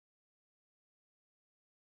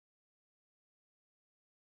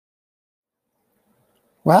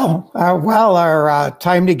Well, our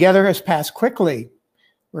time together has passed quickly.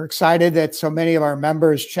 We're excited that so many of our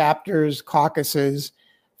members, chapters, caucuses,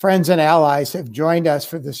 friends, and allies have joined us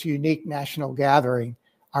for this unique national gathering,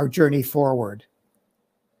 our journey forward.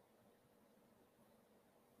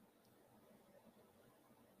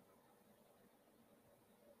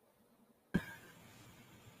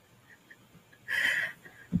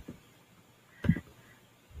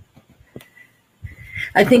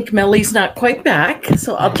 I think Melly's not quite back,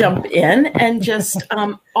 so I'll jump in and just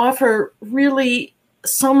offer really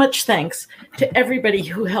so much thanks to everybody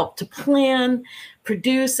who helped to plan,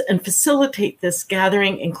 produce, and facilitate this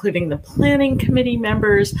gathering, including the planning committee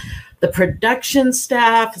members, the production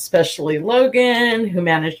staff, especially Logan, who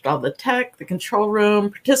managed all the tech, the control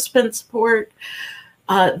room, participant support,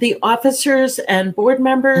 the officers and board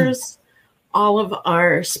members, all of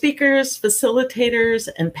our speakers, facilitators,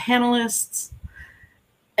 and panelists,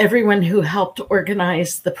 everyone who helped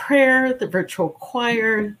organize the prayer, the virtual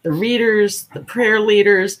choir, the readers, the prayer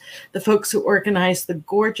leaders, the folks who organized the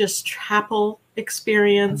gorgeous chapel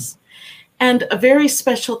experience, and a very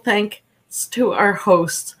special thanks to our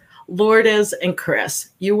hosts, Lourdes and Chris.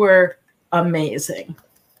 You were amazing.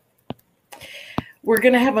 We're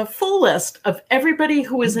going to have a full list of everybody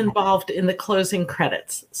who was involved in the closing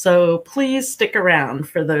credits, so please stick around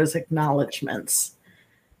for those acknowledgments.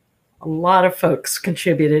 A lot of folks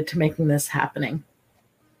contributed to making this happening.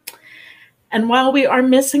 And while we are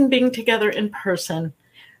missing being together in person,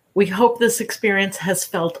 we hope this experience has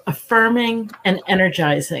felt affirming and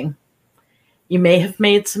energizing. You may have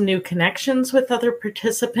made some new connections with other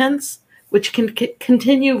participants, which can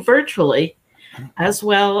continue virtually as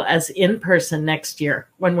well as in person next year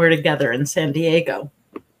when we're together in San Diego.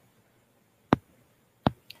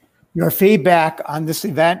 Your feedback on this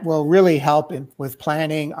event will really help with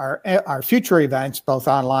planning our future events, both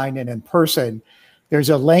online and in person. There's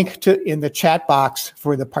a link in the chat box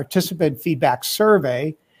for the participant feedback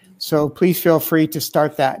survey. So please feel free to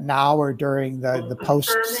start that now or during the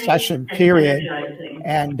post-session period,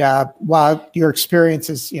 and while your experience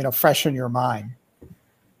is fresh in your mind.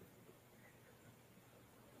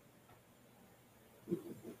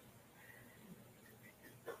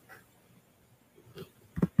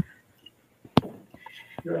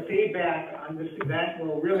 Your feedback on this event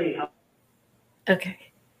will really help. Okay.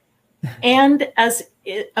 And as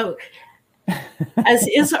is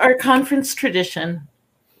our conference tradition,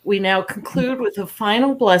 we now conclude with a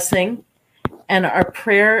final blessing and our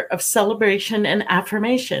prayer of celebration and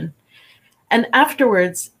affirmation. And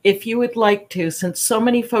afterwards, if you would like to, since so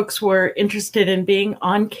many folks were interested in being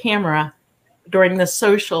on camera during the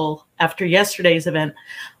social after yesterday's event,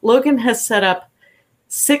 Logan has set up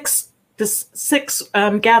six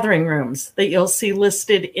gathering rooms that you'll see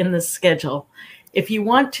listed in the schedule. If you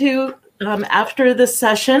want to, after the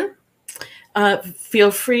session,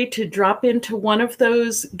 feel free to drop into one of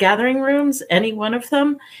those gathering rooms, any one of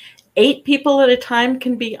them. 8 people at a time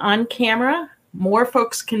can be on camera. More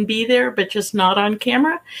folks can be there, but just not on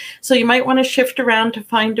camera. So you might want to shift around to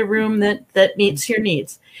find a room that meets your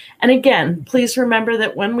needs. And again, please remember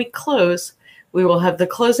that when we close, we will have the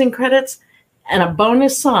closing credits and a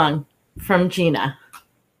bonus song from Gina.